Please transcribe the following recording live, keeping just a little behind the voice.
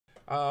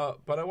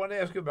But I want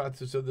to ask you about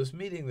this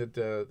meeting that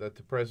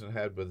the president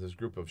had with his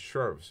group of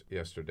sheriffs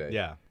yesterday.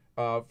 Yeah.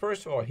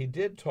 First of all, he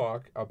did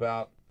talk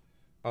about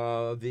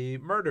the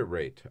murder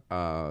rate.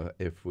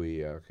 If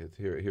we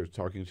here's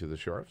talking to the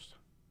sheriffs.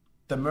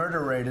 The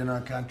murder rate in our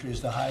country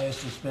is the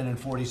highest it's been in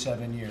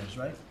 47 years,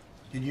 right?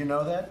 Did you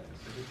know that?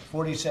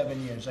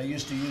 47 years. I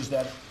used to use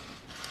that.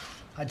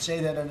 I'd say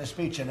that in a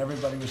speech, and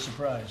everybody was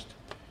surprised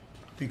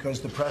because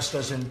the press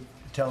doesn't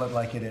tell it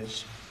like it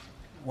is.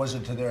 It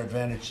wasn't to their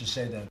advantage to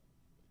say that.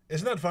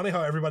 Isn't that funny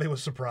how everybody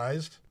was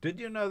surprised? Did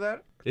you know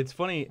that? It's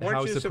funny Weren't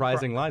how you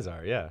surprising lies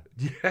are. Yeah.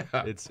 Yeah.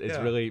 It's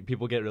really,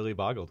 people get really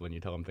boggled when you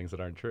tell them things that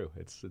aren't true.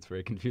 It's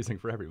very confusing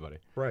for everybody.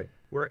 Right.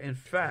 Where, in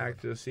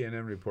fact, as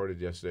CNN reported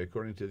yesterday,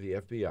 according to the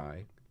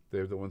FBI,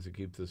 they're the ones that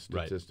keep the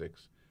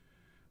statistics,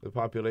 the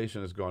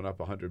population has gone up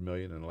 100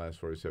 million in the last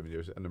 47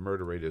 years, and the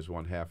murder rate is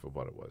 1/2 of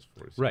what it was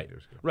 47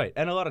 years ago. Right.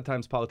 And a lot of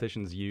times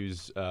politicians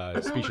use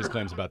specious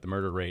claims about the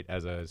murder rate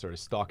as a sort of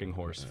stalking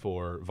horse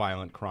for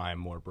violent crime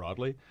more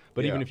broadly.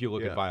 But even if you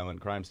look at violent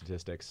crime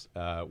statistics,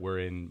 we're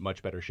in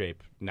much better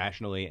shape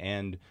nationally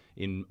and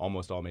in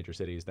almost all major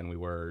cities than we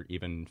were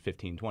even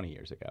 15, 20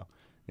 years ago.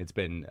 It's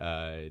been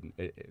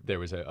there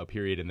was a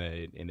period in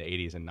the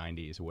 80s and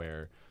 90s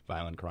where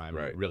violent crime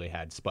really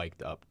had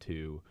spiked up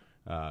to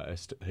a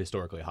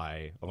historically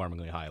high,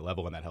 alarmingly high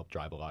level, and that helped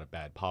drive a lot of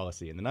bad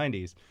policy in the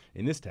 90s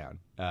in this town.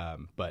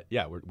 But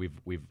yeah,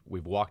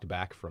 we've walked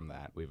back from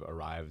that. We've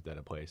arrived at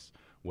a place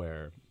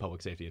where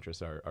public safety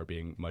interests are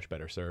being much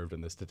better served,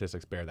 and the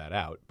statistics bear that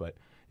out. But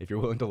if you're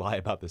willing to lie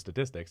about the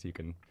statistics, you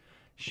can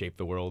shape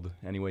the world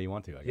any way you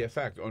want to, I guess. Yeah, in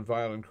fact, on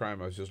violent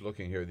crime, I was just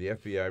looking here, the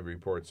FBI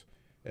reports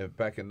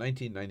back in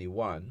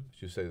 1991,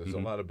 as you say, there's a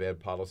lot of bad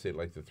policy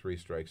like the 3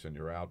 strikes and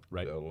you're out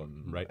bill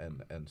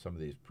and some of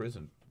these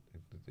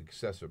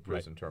excessive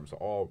prison terms,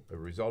 all a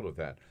result of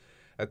that.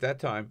 At that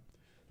time,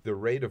 the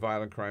rate of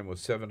violent crime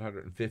was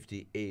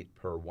 758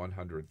 per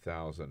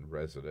 100,000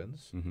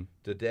 residents.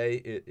 Today,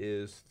 it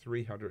is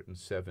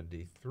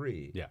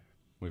 373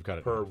 we've got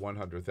it per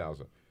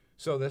 100,000.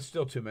 So that's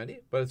still too many,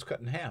 but it's cut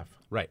in half.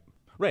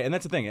 Right, and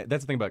that's the thing.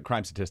 That's the thing about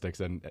crime statistics,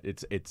 and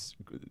it's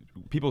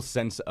people's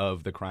sense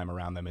of the crime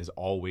around them is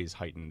always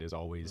heightened, is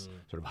always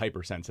sort of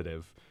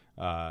hypersensitive,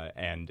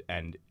 and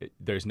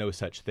there's no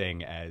such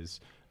thing as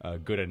a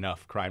good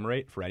enough crime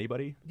rate for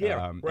anybody.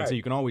 And so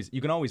you can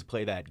always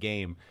play that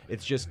game.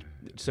 It's just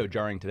so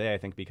jarring today, I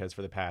think, because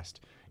for the past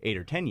 8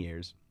 or 10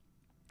 years,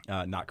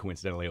 not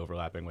coincidentally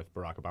overlapping with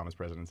Barack Obama's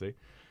presidency,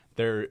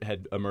 there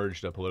had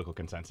emerged a political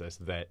consensus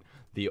that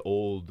the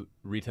old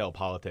retail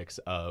politics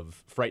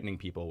of frightening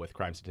people with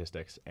crime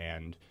statistics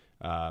and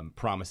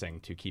promising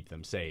to keep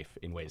them safe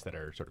in ways that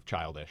are sort of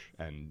childish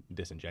and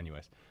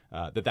disingenuous,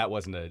 that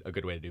wasn't a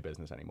good way to do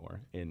business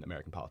anymore in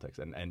American politics.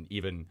 And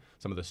even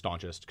some of the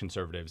staunchest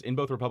conservatives in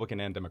both Republican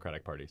and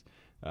Democratic parties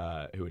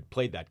who had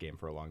played that game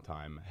for a long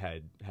time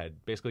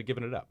had basically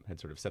given it up, had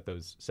sort of set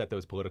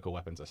those political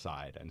weapons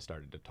aside and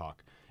started to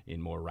talk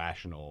in more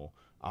rational,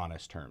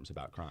 honest terms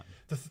about crime.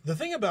 The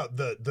thing about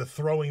the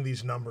throwing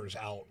these numbers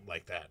out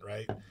like that,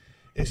 right,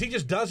 is he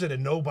just does it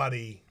and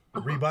nobody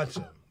rebuts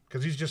him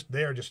because he's just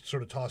there just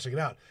sort of tossing it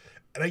out.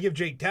 And I give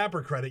Jake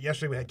Tapper credit.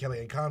 Yesterday we had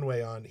Kellyanne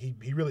Conway on.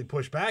 He really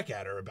pushed back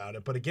at her about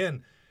it. But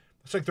again,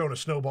 it's like throwing a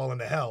snowball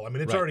into hell. I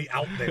mean, it's already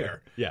out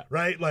there.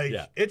 Right? Like,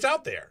 it's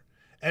out there.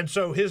 And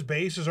so his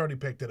base has already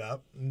picked it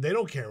up. And they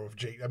don't care if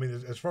Jake, I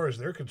mean, as far as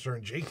they're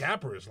concerned, Jake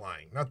Tapper is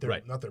lying, not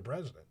their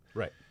president.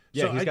 Right.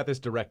 Yeah, so he's got this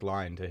direct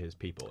line to his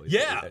people.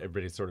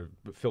 Everybody's sort of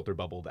filter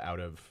bubbled out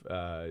of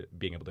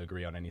being able to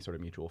agree on any sort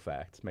of mutual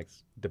facts.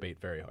 Makes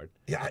debate very hard.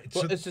 Yeah.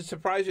 Well, is it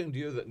surprising to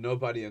you that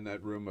nobody in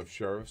that room of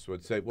sheriffs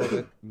would say, well,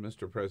 that,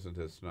 Mr. President,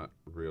 that's not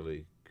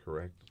really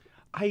correct?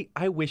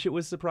 I wish it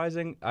was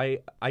surprising.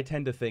 I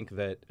tend to think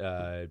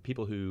that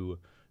people who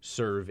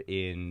serve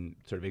in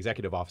sort of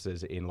executive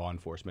offices in law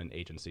enforcement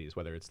agencies,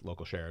 whether it's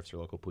local sheriffs or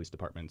local police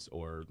departments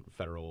or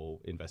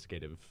federal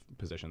investigative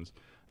positions,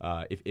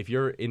 if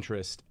your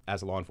interest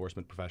as a law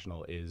enforcement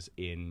professional is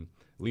in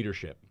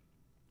leadership,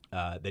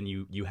 then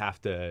you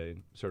have to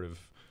sort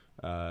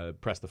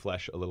of press the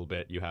flesh a little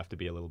bit. You have to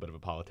be a little bit of a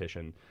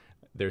politician.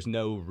 There's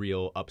no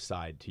real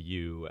upside to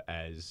you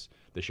as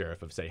the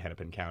sheriff of, say,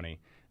 Hennepin County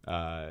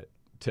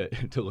to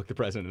look the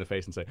president in the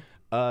face and say,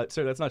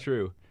 sir, that's not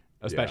true.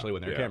 Especially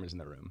when there are cameras in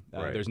the room.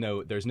 There's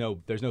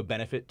no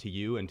benefit to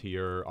you and to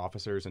your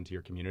officers and to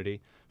your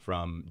community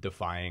from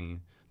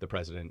defying the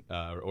president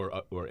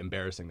or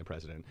embarrassing the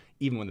president,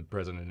 even when the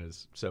president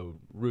is so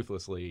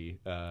ruthlessly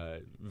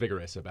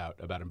vigorous about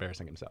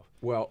embarrassing himself.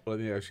 Well,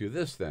 let me ask you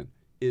this then: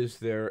 is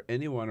there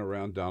anyone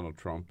around Donald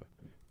Trump,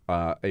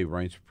 a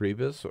Reince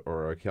Priebus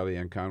or a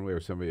Kellyanne Conway or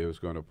somebody who's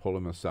going to pull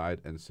him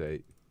aside and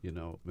say, you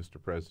know, Mr.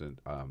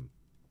 President,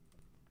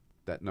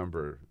 that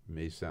number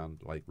may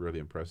sound like really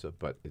impressive,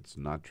 but it's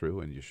not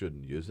true, and you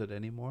shouldn't use it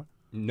anymore?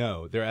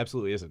 No, there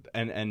absolutely isn't.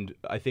 And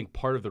I think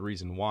part of the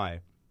reason why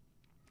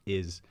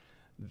is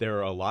there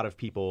are a lot of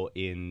people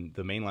in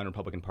the mainline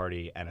Republican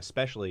Party, and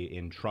especially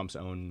in Trump's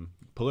own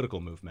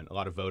political movement, a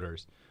lot of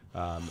voters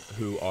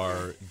who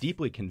are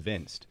deeply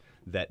convinced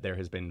that there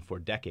has been for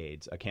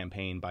decades a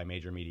campaign by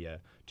major media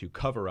to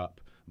cover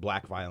up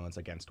black violence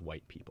against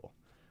white people.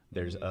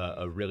 There's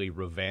a really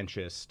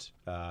revanchist,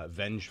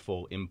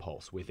 vengeful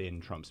impulse within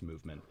Trump's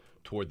movement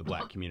toward the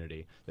black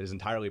community that is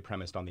entirely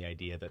premised on the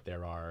idea that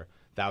there are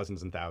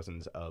thousands and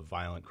thousands of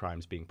violent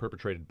crimes being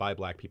perpetrated by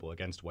black people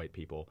against white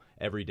people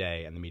every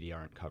day, and the media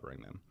aren't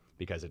covering them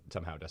because it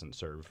somehow doesn't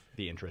serve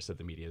the interests of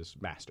the media's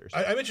masters.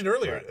 I mentioned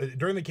earlier,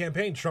 during the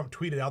campaign, Trump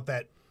tweeted out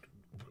that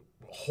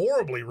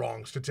horribly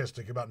wrong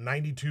statistic about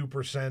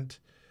 92%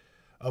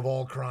 of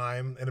all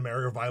crime in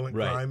America, violent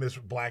crime, is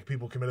black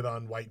people committed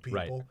on white people.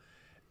 Right.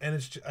 And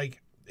it's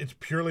like it's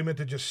purely meant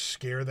to just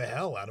scare the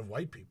hell out of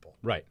white people.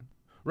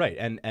 Right,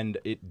 and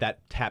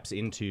that taps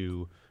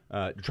into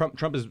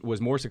Trump was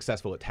more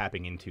successful at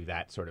tapping into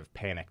that sort of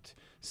panicked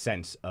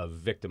sense of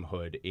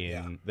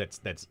victimhood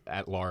that's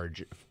at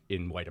large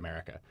in white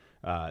America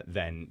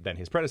than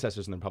his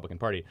predecessors in the Republican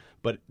Party.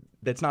 But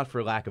that's not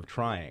for lack of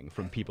trying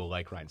from people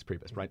like Reince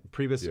Priebus. Right?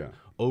 Priebus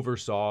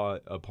oversaw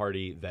a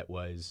party that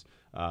was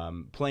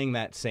playing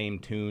that same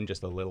tune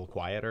just a little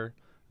quieter.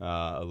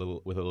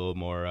 With a little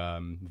more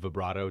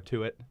vibrato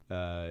to it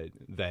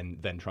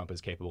than Trump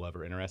is capable of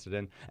or interested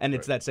in, and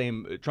it's that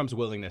same Trump's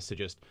willingness to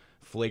just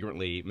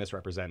flagrantly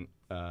misrepresent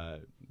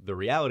the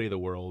reality of the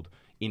world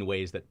in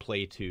ways that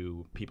play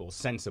to people's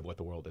sense of what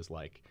the world is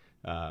like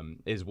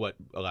is what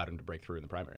allowed him to break through in the primary.